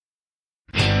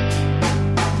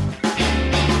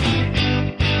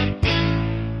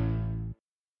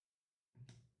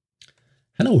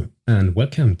Hello and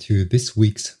welcome to this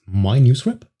week's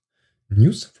myNewsWrap,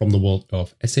 news from the world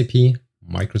of SAP,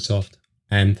 Microsoft,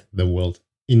 and the world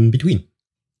in between.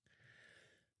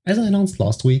 As I announced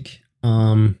last week,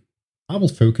 I will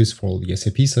focus for the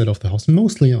SAP side of the house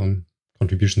mostly on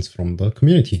contributions from the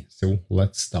community. So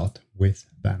let's start with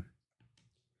them.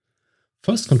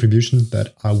 First contribution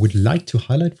that I would like to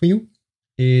highlight for you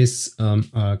is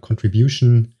a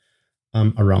contribution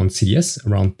around CDS,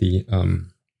 around the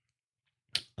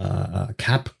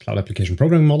CAP, Cloud Application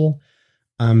Programming Model.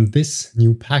 This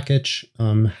new package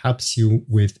helps you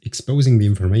with exposing the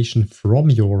information from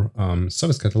your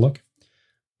service catalog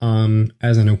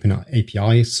as an open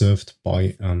API served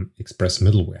by Express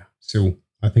middleware. So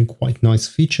I think quite nice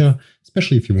feature,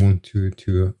 especially if you want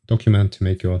to document, to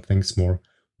make your things more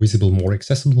visible, more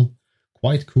accessible.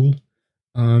 Quite cool.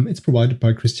 It's provided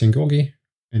by Christian Gorgi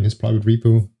in his private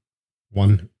repo,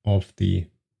 one of the,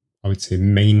 I would say,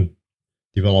 main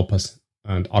developers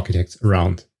and architects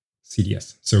around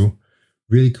CDS. So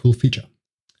really cool feature.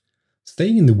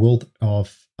 Staying in the world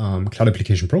of Cloud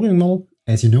Application Programming Model,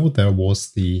 as you know, there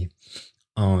was the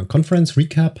conference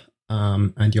recap,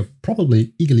 and you're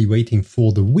probably eagerly waiting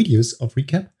for the videos of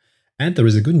recap. And there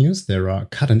is a good news, they are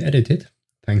cut and edited,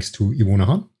 thanks to Ivona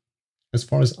Hahn, as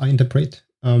far as I interpret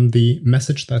the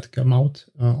message that came out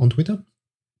on Twitter.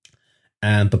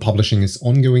 And the publishing is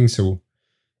ongoing, so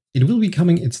it will be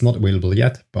coming. It's not available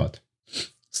yet, but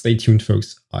stay tuned,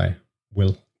 folks. I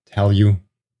will tell you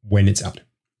when it's out.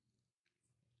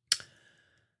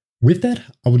 With that,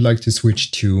 I would like to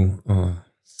switch to a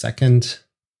second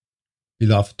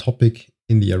beloved topic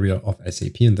in the area of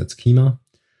SAP, and that's Kyma.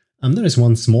 There is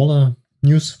one smaller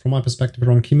news from my perspective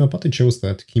around Kyma, but it shows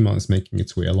that Kyma is making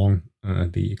its way along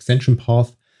the extension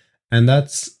path, and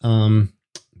that's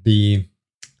the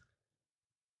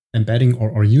embedding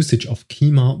or usage of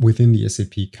Kyma within the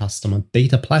SAP customer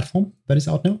data platform that is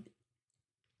out now.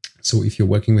 So if you're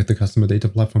working with the customer data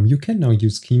platform, you can now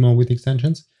use Kyma with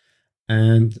extensions.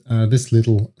 And this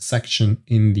little section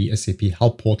in the SAP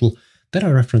help portal that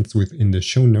I referenced within the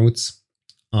show notes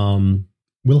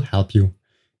will help you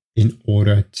in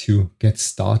order to get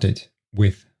started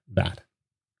with that.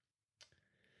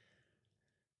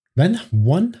 Then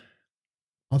one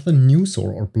other news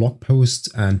or blog post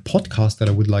and podcast that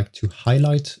I would like to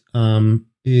highlight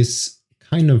is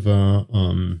kind of a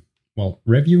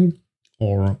review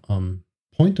or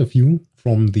point of view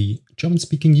from the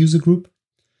German-speaking user group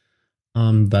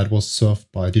that was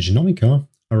served by Diginomica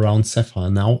around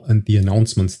Sapphire Now and the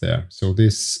announcements there. So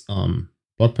this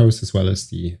blog post, as well as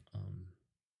the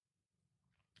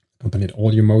accompanied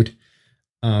audio mode,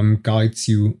 guides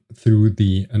you through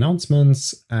the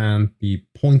announcements and the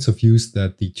points of views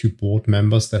that the two board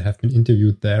members that have been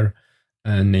interviewed there,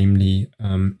 namely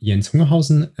Jens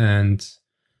Hungerhausen and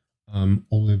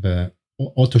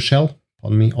Otto Schell,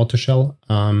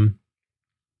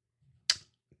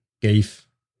 gave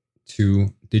to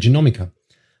Diginomica.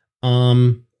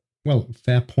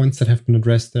 Fair points that have been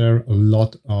addressed there, a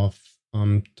lot of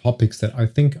topics that I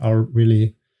think are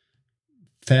really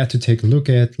fair to take a look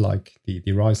at, like the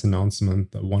RISE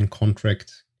announcement, the one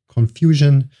contract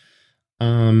confusion,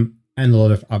 and a lot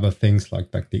of other things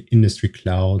like the industry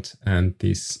cloud and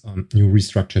this new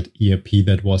restructured ERP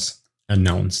that was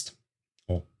announced,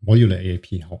 or modular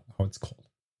ERP, how it's called.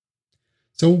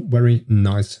 So very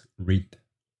nice read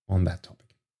on that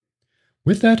topic.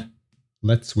 With that,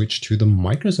 let's switch to the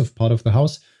Microsoft part of the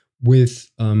house with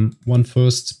one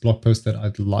first blog post that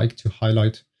I'd like to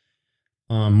highlight.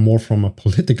 More from a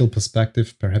political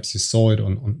perspective. Perhaps you saw it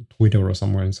on Twitter or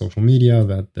somewhere in social media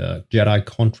that the JEDI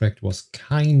contract was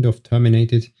kind of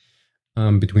terminated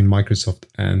between Microsoft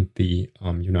and the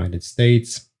United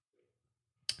States.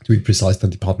 To be precise, the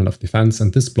Department of Defense.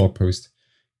 And this blog post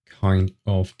kind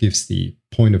of gives the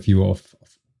point of view of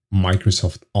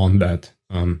Microsoft on that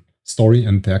story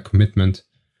and their commitment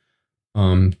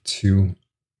to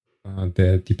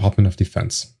the Department of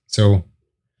Defense. So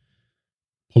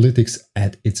politics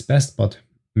at its best, but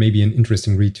maybe an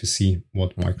interesting read to see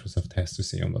what Microsoft has to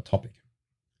say on the topic.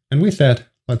 And with that,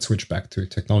 let's switch back to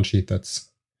technology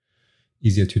that's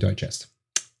easier to digest.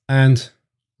 And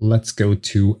let's go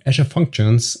to Azure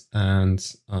Functions and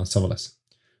serverless.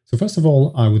 So first of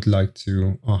all, I would like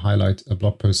to highlight a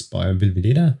blog post by Will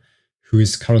Videda, who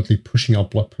is currently pushing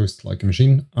out blog posts like a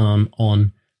machine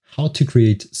on how to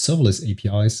create serverless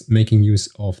APIs, making use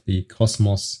of the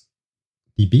Cosmos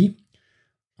DB.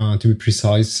 To be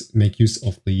precise, make use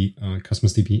of the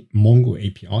Cosmos DB Mongo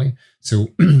API. So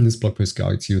this blog post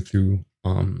guides you through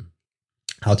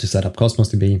how to set up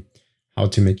Cosmos DB, how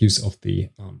to make use of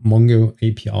the Mongo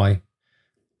API,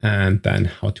 and then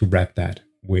how to wrap that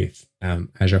with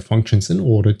Azure Functions in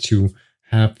order to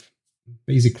have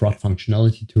basic CRUD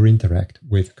functionality to interact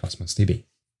with Cosmos DB.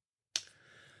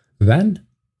 Then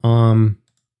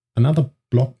another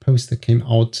blog post that came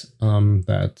out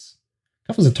that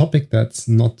covers a topic that's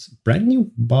not brand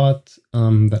new, but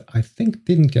that I think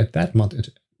didn't get that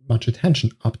much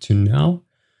attention up to now.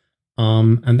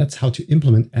 And that's how to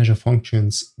implement Azure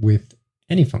Functions with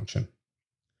any function.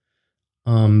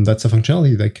 That's a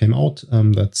functionality that came out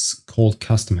that's called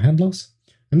custom handlers.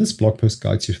 And this blog post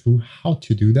guides you through how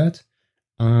to do that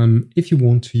if you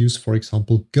want to use, for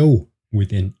example, Go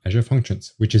within Azure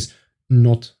Functions, which is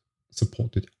not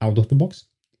supported out of the box,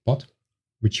 but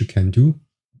which you can do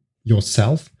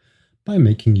yourself by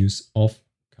making use of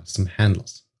custom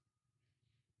handlers.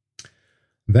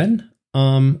 Then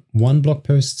one blog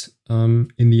post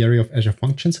in the area of Azure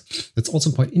Functions that's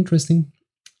also quite interesting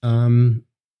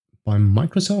by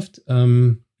Microsoft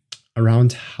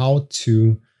around how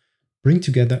to bring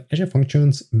together Azure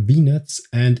Functions, VNets,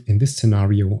 and in this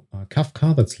scenario,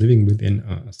 Kafka that's living within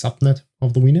a subnet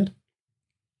of the VNet.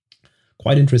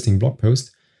 Quite interesting blog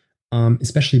post,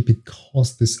 especially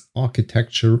because this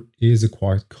architecture is a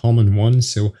quite common one.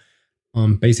 So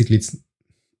basically it's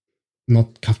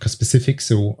not Kafka specific.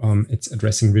 So it's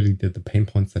addressing really the pain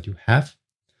points that you have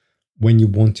when you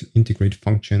want to integrate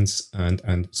functions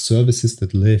and services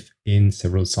that live in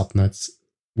several subnets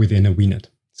within a VNet.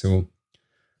 So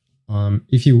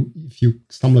if you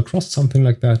stumble across something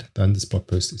like that, then this blog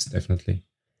post is definitely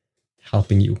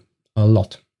helping you a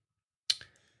lot.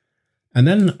 And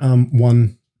then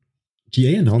one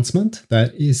GA announcement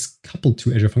that is coupled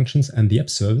to Azure Functions and the app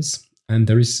service. And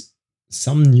there is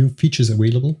some new features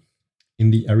available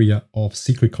in the area of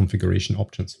secret configuration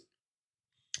options.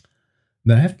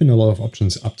 There have been a lot of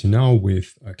options up to now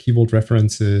with key vault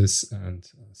references and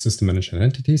system managed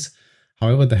identities.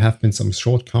 However, there have been some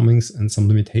shortcomings and some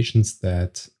limitations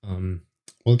that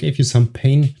gave you some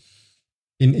pain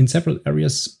in several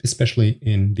areas, especially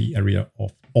in the area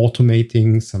of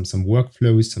automating some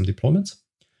workflows, some deployments.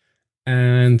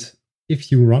 And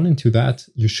if you run into that,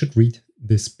 you should read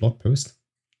this blog post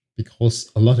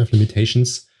because a lot of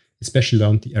limitations, especially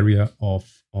around the area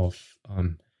of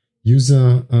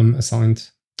user assigned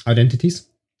identities,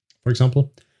 for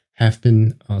example, have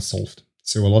been solved.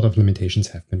 So a lot of limitations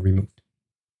have been removed.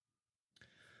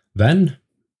 Then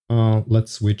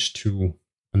let's switch to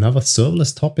another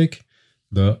serverless topic,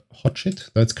 the hot shit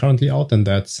that's currently out, and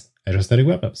that's Azure Static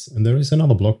Web Apps. And there is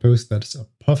another blog post that's a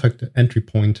perfect entry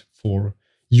point for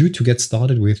you to get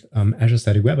started with Azure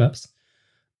Static Web Apps.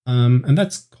 And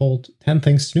that's called 10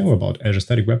 Things to Know About Azure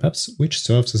Static Web Apps, which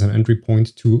serves as an entry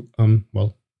point to,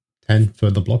 10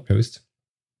 further blog posts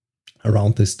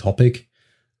around this topic.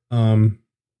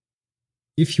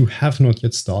 If you have not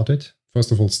yet started,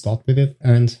 first of all, start with it.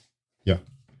 And yeah,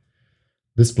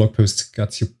 this blog post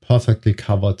gets you perfectly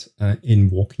covered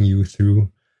in walking you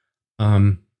through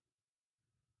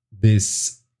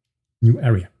this new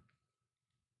area.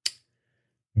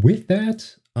 With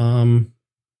that,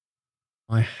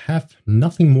 I have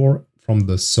nothing more from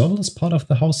the serverless part of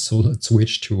the house. So let's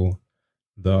switch to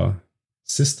the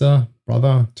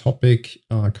brother topic,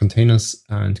 containers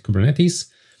and Kubernetes.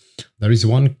 There is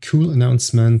one cool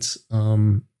announcement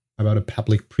about a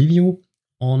public preview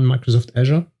on Microsoft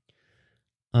Azure.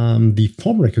 The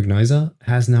form recognizer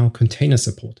has now container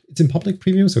support. It's in public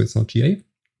preview, so it's not GA.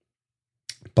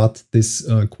 But this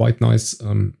quite nice,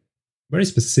 very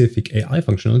specific AI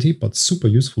functionality, but super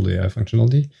useful AI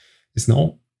functionality is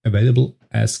now available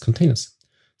as containers.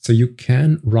 So you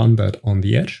can run that on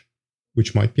the edge,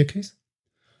 which might be a case.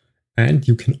 And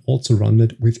you can also run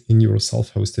it within your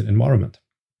self-hosted environment,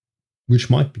 which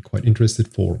might be quite interesting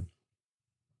for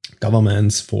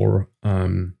governments, for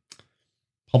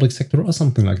public sector or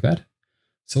something like that.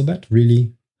 So that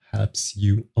really helps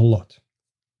you a lot.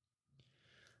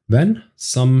 Then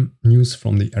some news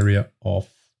from the area of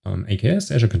AKS,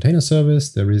 Azure Container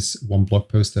Service. There is one blog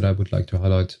post that I would like to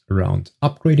highlight around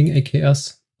upgrading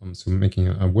AKS, so making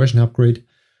a version upgrade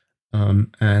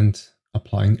and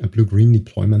applying a blue-green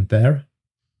deployment there.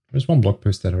 There's one blog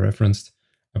post that I referenced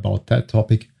about that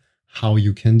topic, how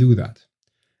you can do that.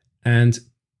 And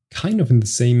kind of in the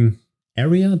same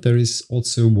area, there is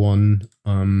also one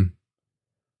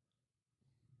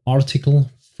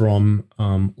article from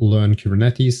Learn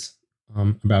Kubernetes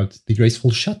about the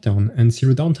graceful shutdown and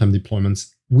zero downtime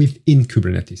deployments within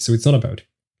Kubernetes. So it's not about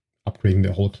upgrading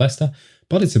the whole cluster,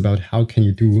 but it's about how can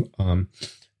you do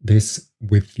this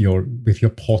with your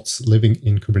pods living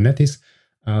in Kubernetes.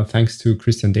 Thanks to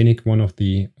Christian Denig, one of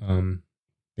the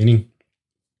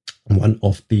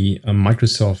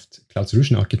Microsoft Cloud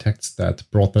Solution Architects that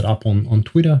brought that up on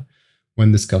Twitter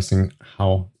when discussing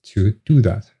how to do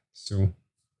that. So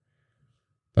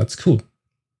that's cool.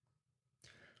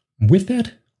 With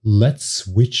that, let's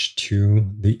switch to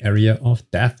the area of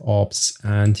DevOps,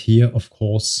 and here, of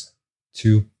course,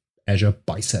 to Azure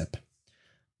Bicep.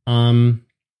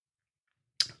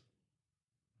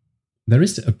 There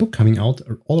is a book coming out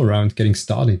all around getting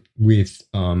started with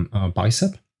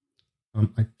Bicep.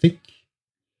 I think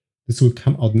this will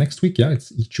come out next week. Yeah, it's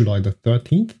July the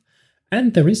 13th.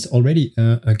 And there is already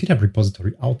a GitHub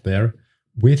repository out there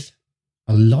with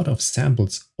a lot of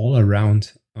samples all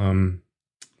around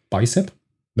Bicep.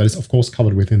 That is, of course,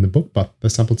 covered within the book, but the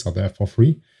samples are there for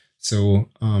free. So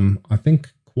I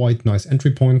think quite nice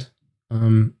entry point,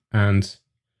 and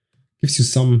gives you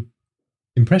some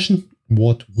impression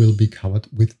what will be covered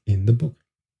within the book.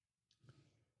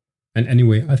 And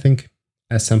anyway, I think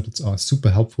as samples are super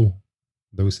helpful,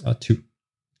 those are too.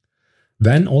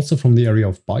 Then also from the area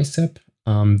of Bicep,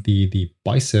 the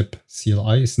Bicep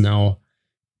CLI is now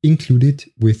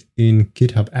included within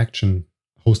GitHub Action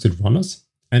hosted runners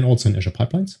and also in Azure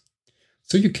Pipelines.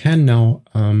 So you can now,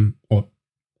 or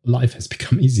life has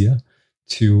become easier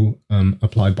to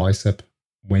apply Bicep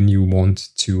when you want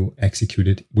to execute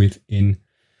it within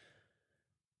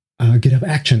GitHub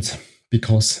Actions,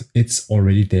 because it's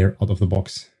already there out of the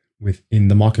box within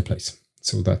the marketplace.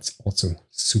 So that's also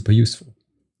super useful.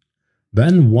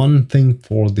 Then one thing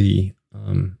for the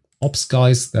ops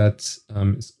guys that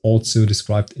is also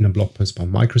described in a blog post by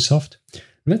Microsoft.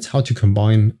 And that's how to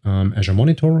combine Azure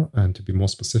Monitor, and to be more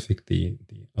specific, the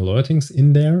alertings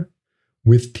in there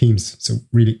with Teams. So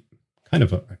really kind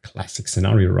of a classic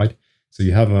scenario, right? So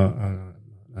you have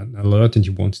an alert and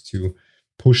you want to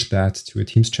push that to a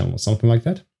Teams channel or something like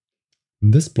that.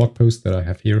 This blog post that I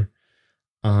have here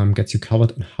gets you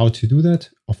covered on how to do that.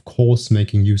 Of course,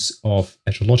 making use of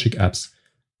Azure Logic Apps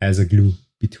as a glue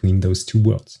between those two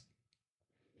worlds.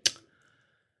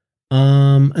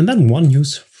 And then one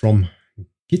news from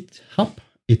GitHub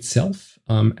itself.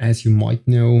 As you might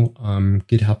know,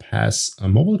 GitHub has a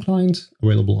mobile client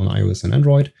available on iOS and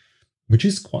Android, which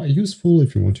is quite useful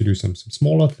if you want to do some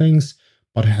smaller things,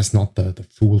 but it has not the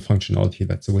full functionality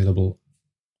that's available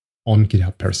on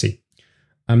GitHub per se.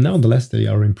 Nevertheless, they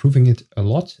are improving it a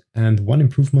lot. And one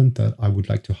improvement that I would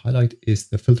like to highlight is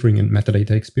the filtering and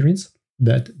metadata experience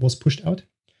that was pushed out.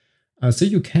 So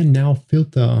you can now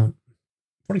filter,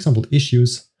 for example,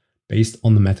 issues based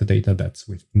on the metadata that's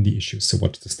within the issues. So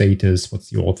what's the status, what's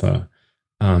the author,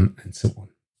 and so on.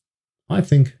 I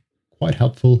think quite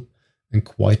helpful and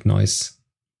quite nice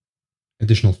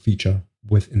additional feature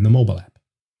within the mobile app.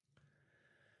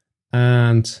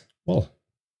 And well,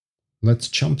 let's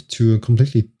jump to a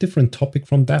completely different topic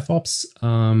from DevOps,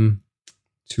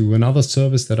 to another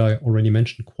service that I already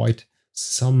mentioned quite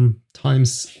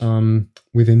sometimes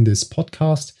within this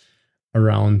podcast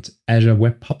around Azure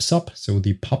Web PubSub. So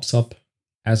the PubSub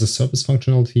as a service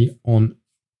functionality on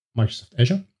Microsoft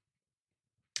Azure.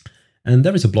 And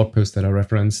there is a blog post that I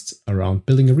referenced around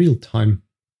building a real-time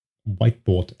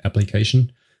whiteboard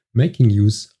application, making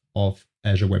use of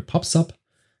Azure Web PubSub.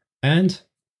 And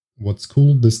what's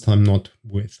cool, this time not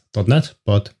with .NET,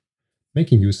 but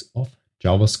making use of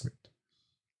JavaScript.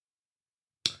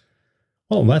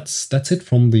 Well, that's it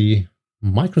from the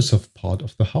Microsoft part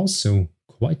of the house. So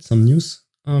quite some news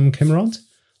came around.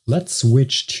 Let's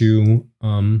switch to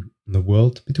the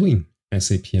world between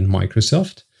SAP and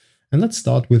Microsoft. And let's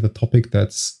start with a topic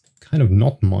that's kind of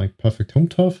not my perfect home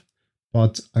turf,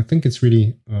 but I think it's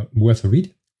really worth a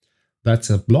read. That's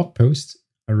a blog post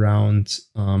around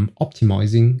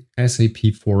optimizing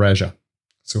SAP for Azure.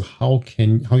 So how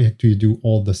do you do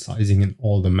all the sizing and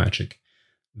all the magic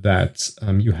that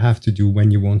you have to do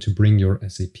when you want to bring your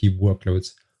SAP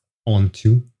workloads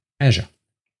onto Azure?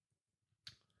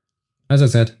 As I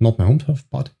said, not my home turf,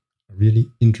 but a really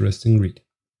interesting read.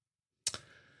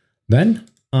 Then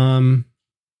a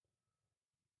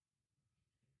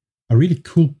really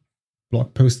cool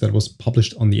blog post that was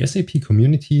published on the SAP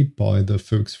community by the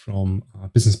folks from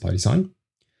Business by Design.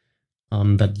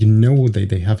 That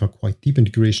they have a quite deep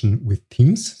integration with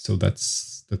Teams. So that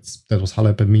was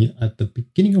highlighted by me at the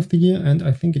beginning of the year, and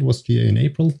I think it was GA in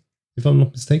April, if I'm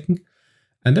not mistaken.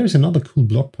 And there's another cool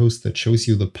blog post that shows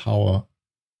you the power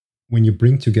when you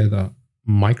bring together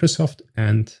Microsoft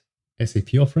and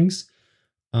SAP offerings,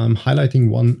 highlighting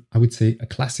one, I would say, a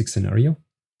classic scenario.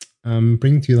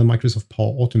 Bringing together Microsoft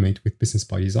Power Automate with Business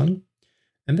by Design.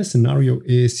 And the scenario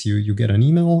is you get an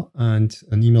email, and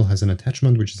an email has an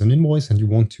attachment, which is an invoice, and you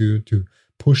want to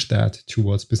push that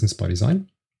towards Business by Design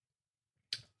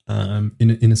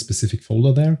in a specific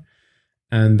folder there.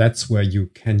 And that's where you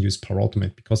can use Power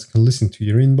Automate, because it can listen to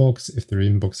your inbox. If their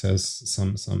inbox has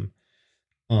some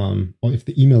or if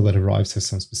the email that arrives has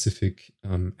some specific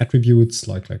attributes,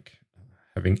 like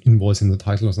having invoice in the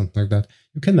title or something like that,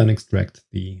 you can then extract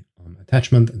the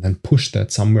attachment and then push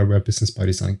that somewhere where Business by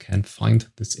Design can find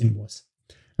this invoice.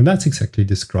 And that's exactly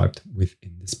described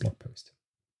within this blog post.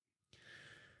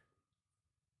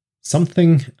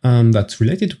 Something that's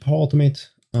related to Power Automate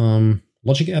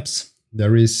logic apps,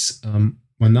 there is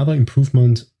another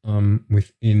improvement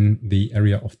within the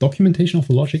area of documentation of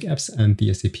the logic apps and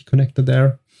the SAP connector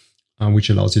there, which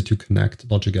allows you to connect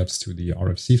logic apps to the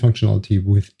RFC functionality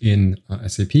within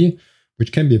SAP,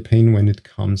 which can be a pain when it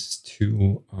comes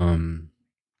to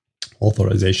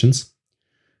authorizations.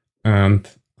 And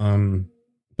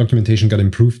documentation got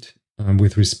improved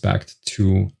with respect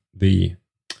to the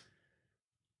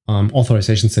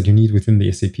authorizations that you need within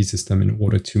the SAP system in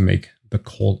order to make the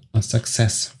call a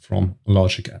success from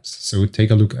logic apps. So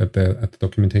take a look at the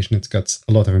documentation. It's got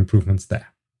a lot of improvements there.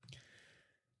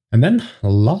 And then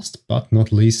last but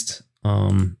not least,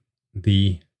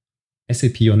 the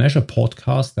SAP on Azure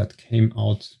podcast that came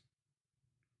out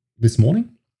this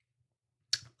morning.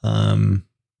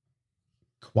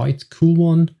 Quite cool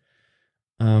one,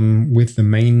 with the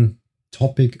main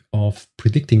topic of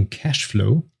predicting cash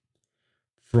flow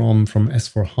from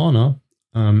S/4HANA,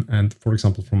 and for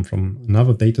example from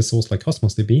another data source like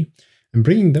Cosmos DB, and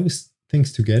bringing those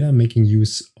things together, making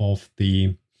use of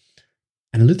the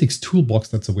analytics toolbox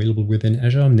that's available within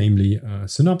Azure, namely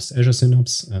Synapse, Azure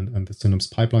Synapse, and the Synapse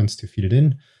pipelines to feed it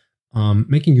in,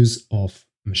 making use of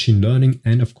machine learning,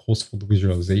 and of course for the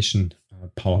visualization,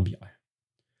 Power BI.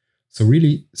 So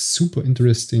really super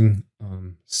interesting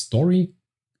story.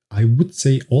 I would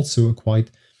say also a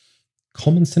quite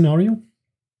common scenario.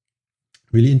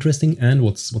 Really interesting, and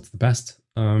what's the best,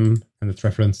 and it's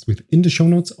referenced within the show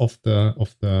notes of the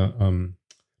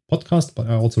podcast, but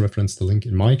I also referenced the link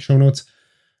in my show notes.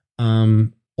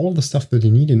 All the stuff that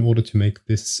you need in order to make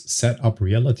this setup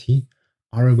reality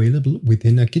are available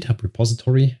within a GitHub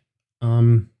repository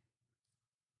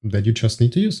that you just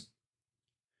need to use.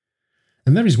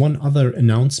 And there is one other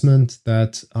announcement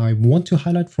that I want to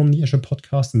highlight from the Azure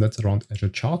podcast, and that's around Azure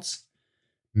Charts.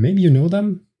 Maybe you know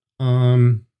them.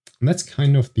 And that's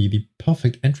kind of the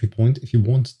perfect entry point if you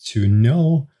want to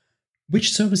know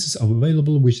which services are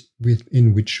available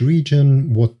within which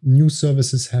region, what new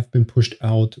services have been pushed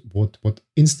out, what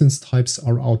instance types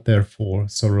are out there for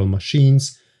several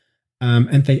machines.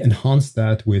 And they enhance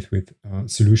that with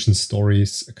solution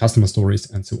stories, customer stories,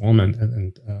 and so on,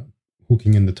 and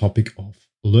hooking in the topic of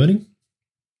learning.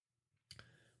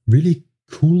 Really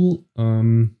cool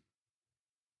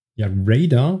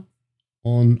radar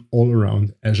on all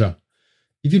around Azure.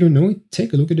 If you don't know it,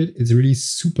 take a look at it. It's really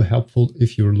super helpful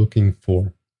if you're looking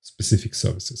for specific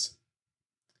services.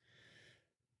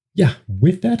 Yeah,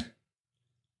 with that,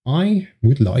 I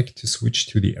would like to switch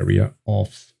to the area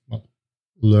of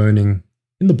learning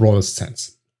in the broadest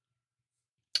sense.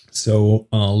 So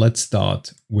let's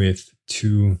start with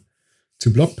two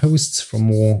blog posts from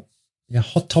more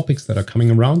hot topics that are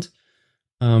coming around.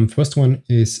 First one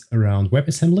is around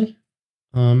WebAssembly.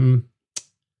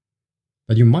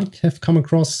 That you might have come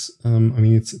across.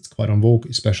 It's quite on vogue,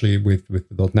 especially with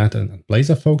the .NET and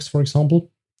Blazor folks, for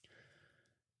example.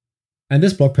 And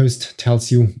this blog post tells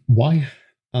you why,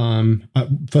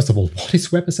 first of all, what is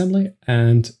WebAssembly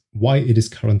and why it is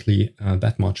currently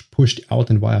that much pushed out,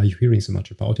 and why are you hearing so much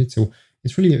about it. So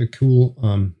it's really a cool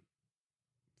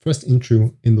first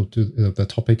intro into the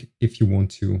topic if you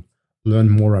want to learn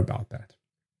more about that.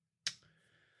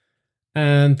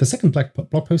 And the second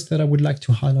blog post that I would like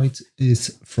to highlight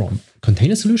is from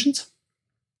Container Solutions,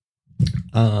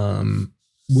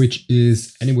 which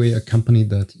is anyway a company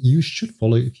that you should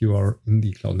follow if you are in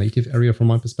the cloud native area from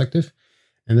my perspective.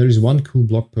 And there is one cool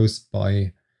blog post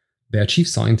by their chief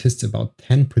scientists about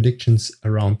 10 predictions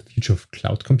around the future of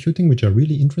cloud computing, which are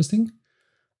really interesting.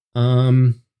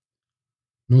 No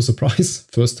surprise,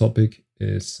 first topic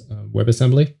is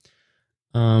WebAssembly.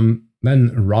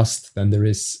 Then Rust, then there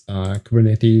is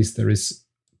Kubernetes, there is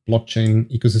blockchain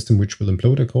ecosystem, which will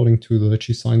implode according to the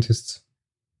chief scientists.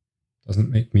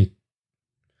 Doesn't make me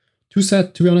too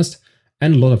sad, to be honest.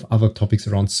 And a lot of other topics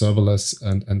around serverless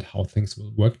and how things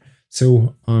will work.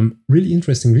 So really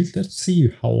interesting. Really, let's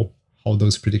see how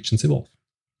those predictions evolve.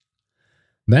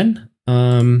 Then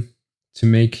to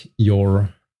make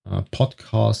your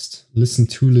podcast listen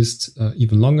to list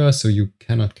even longer, so you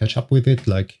cannot catch up with it,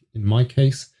 like in my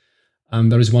case.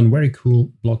 There is one very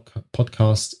cool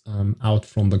podcast out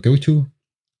from the GoTo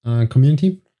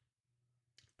community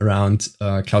around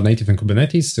cloud native and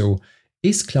Kubernetes. So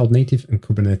is cloud native and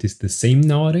Kubernetes the same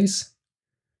nowadays?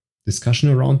 Discussion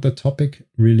around that topic,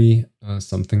 really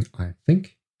something I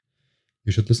think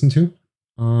you should listen to.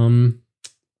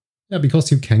 Yeah,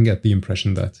 because you can get the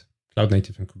impression that Cloud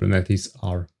Native and Kubernetes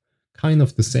are kind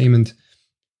of the same, and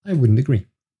I wouldn't agree.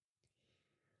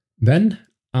 Then,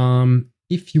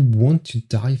 if you want to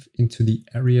dive into the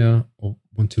area or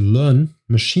want to learn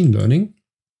machine learning,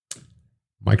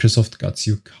 Microsoft got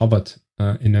you covered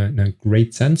in a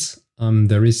great sense.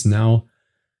 There is now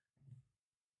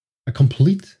a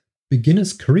complete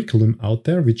beginner's curriculum out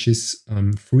there, which is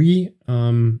free.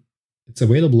 It's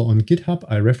available on GitHub.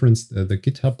 I referenced the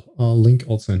GitHub link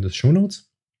also in the show notes.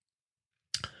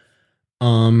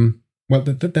 Well,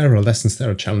 there are lessons, there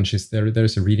are challenges,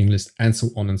 there's a reading list, and so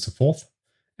on and so forth.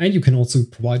 And you can also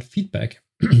provide feedback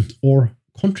or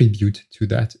contribute to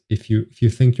that if you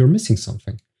think you're missing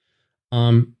something.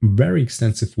 Very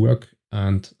extensive work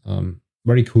and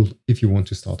very cool if you want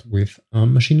to start with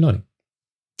machine learning.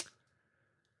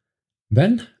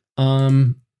 Then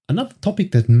another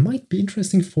topic that might be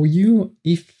interesting for you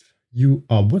if you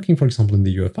are working, for example, in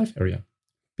the UI5 area,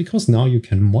 because now you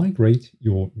can migrate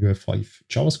your UI5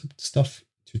 JavaScript stuff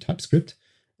to TypeScript.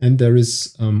 And there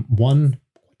is one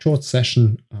short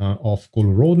session of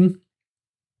Golo Roden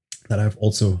that I've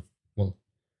also,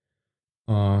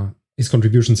 his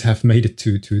contributions have made it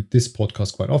to this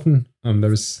podcast quite often.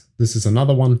 This is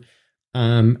another one.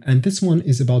 And this one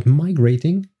is about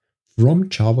migrating from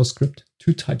JavaScript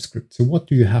to TypeScript. So what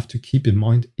do you have to keep in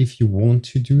mind if you want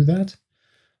to do that?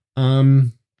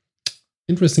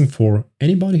 Interesting for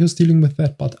anybody who's dealing with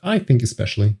that, but I think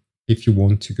especially if you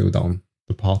want to go down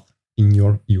the path in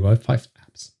your UI5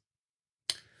 apps.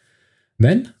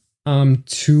 Then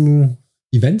two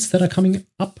events that are coming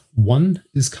up. One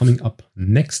is coming up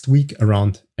next week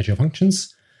around Azure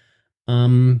Functions,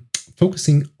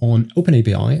 focusing on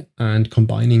OpenAPI and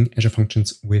combining Azure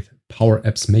Functions with Power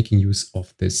Apps, making use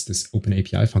of this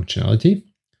OpenAPI functionality.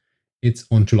 It's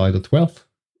on July the 12th.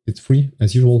 It's free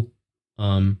as usual.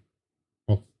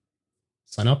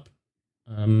 Sign up.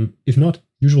 If not,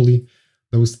 usually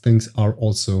those things are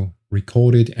also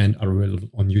recorded and are available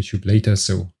on YouTube later.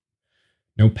 So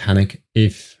no panic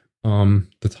if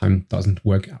the time doesn't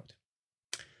work out.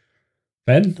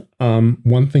 Then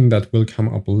one thing that will come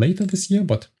up later this year,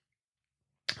 but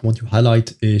I want to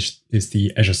highlight is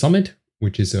the Azure Summit,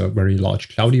 which is a very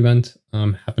large cloud event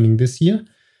happening this year.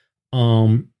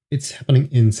 It's happening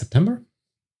in September.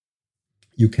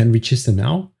 You can register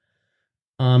now.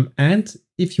 And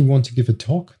if you want to give a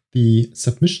talk, the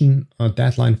submission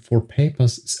deadline for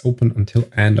papers is open until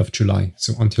end of July.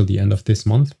 So until the end of this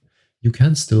month, you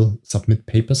can still submit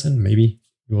papers and maybe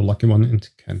you're a lucky one and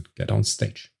can get on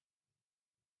stage.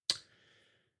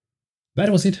 That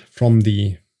was it from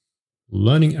the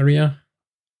learning area.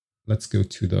 Let's go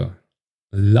to the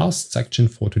last section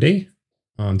for today,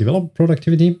 developer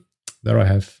productivity. There I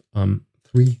have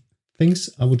 3 things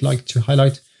I would like to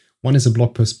highlight. One is a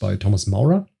blog post by Thomas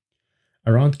Maurer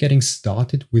around getting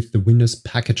started with the Windows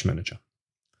Package Manager.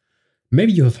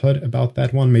 Maybe you have heard about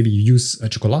that one. Maybe you use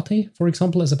Chocolate, for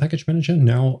example, as a package manager.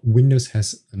 Now Windows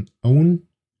has an own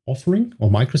offering, or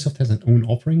Microsoft has an own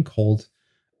offering called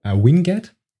Winget,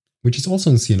 which is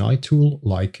also a CNI tool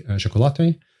like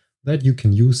Chocolate that you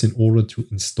can use in order to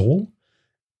install,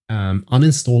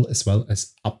 uninstall, as well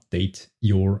as update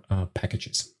your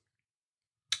packages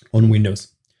on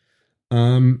Windows.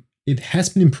 It has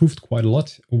been improved quite a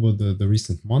lot over the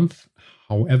recent month.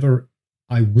 However,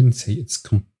 I wouldn't say it's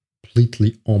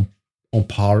completely on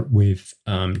par with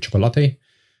Chocolate.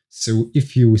 So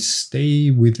if you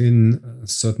stay within a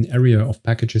certain area of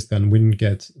packages, then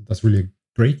Winget does really a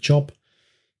great job.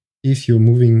 If you're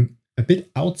moving a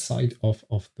bit outside of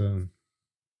the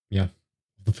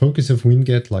focus of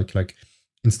Winget, like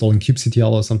installing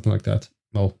kubectl or something like that,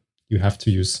 well, you have to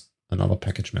use another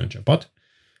package manager. But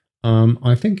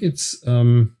I think it's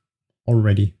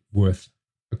already worth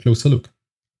a closer look.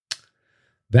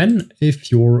 Then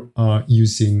if you're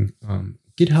using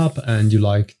GitHub and you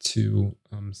like to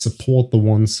support the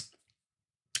ones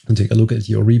and take a look at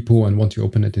your repo and want to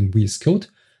open it in VS Code,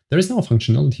 there is now a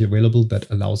functionality available that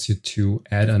allows you to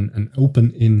add an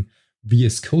open in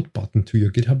VS Code button to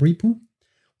your GitHub repo,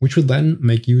 which will then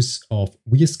make use of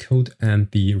VS Code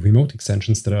and the remote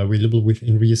extensions that are available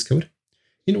within VS Code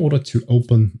in order to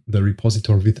open the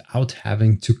repository without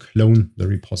having to clone the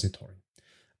repository.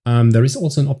 There is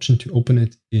also an option to open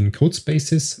it in code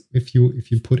spaces if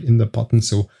you put in the button,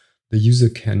 so the user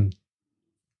can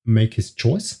make his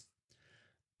choice.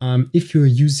 If you're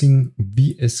using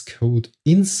VS Code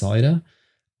Insider,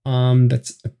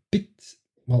 that's a bit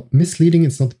misleading.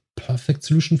 It's not a perfect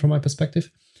solution from my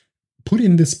perspective. Put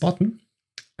in this button,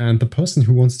 and the person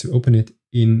who wants to open it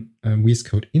in VS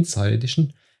Code Insider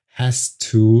Edition has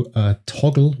to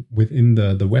toggle within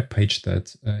the web page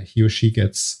that he or she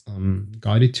gets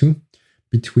guided to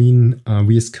between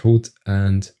VS Code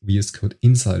and VS Code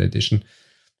Inside Edition.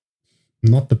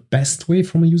 Not the best way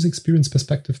from a user experience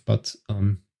perspective, but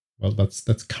well,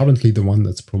 that's currently the one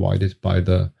that's provided by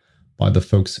the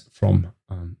folks from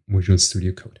Visual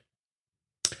Studio Code.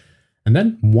 And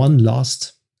then one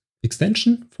last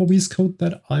extension for VS Code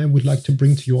that I would like to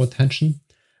bring to your attention,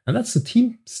 and that's the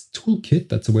Teams toolkit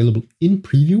that's available in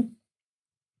preview.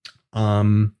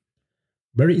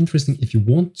 Very interesting if you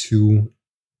want to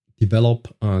develop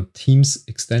Teams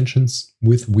extensions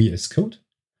with VS Code,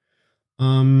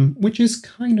 which is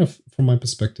kind of, from my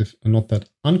perspective, a not that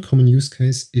uncommon use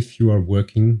case if you are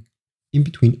working in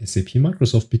between SAP and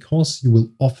Microsoft, because you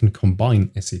will often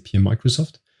combine SAP and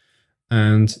Microsoft,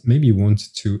 and maybe you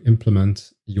want to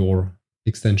implement your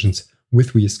extensions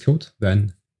with VS Code.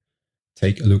 Then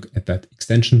take a look at that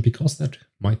extension, because that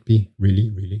might be really,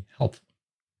 really helpful.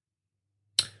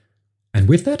 And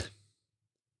with that,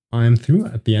 I am through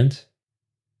at the end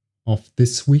of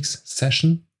this week's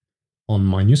session on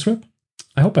myNewsWrap.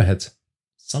 I hope I had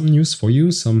some news for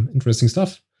you, some interesting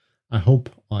stuff. I hope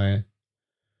I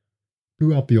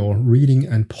blew up your reading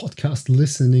and podcast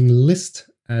listening list,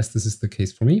 as this is the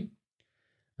case for me.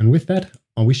 And with that,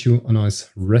 I wish you a nice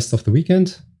rest of the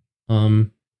weekend.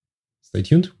 Stay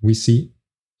tuned. We see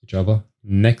each other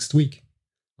next week.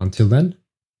 Until then,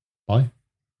 bye.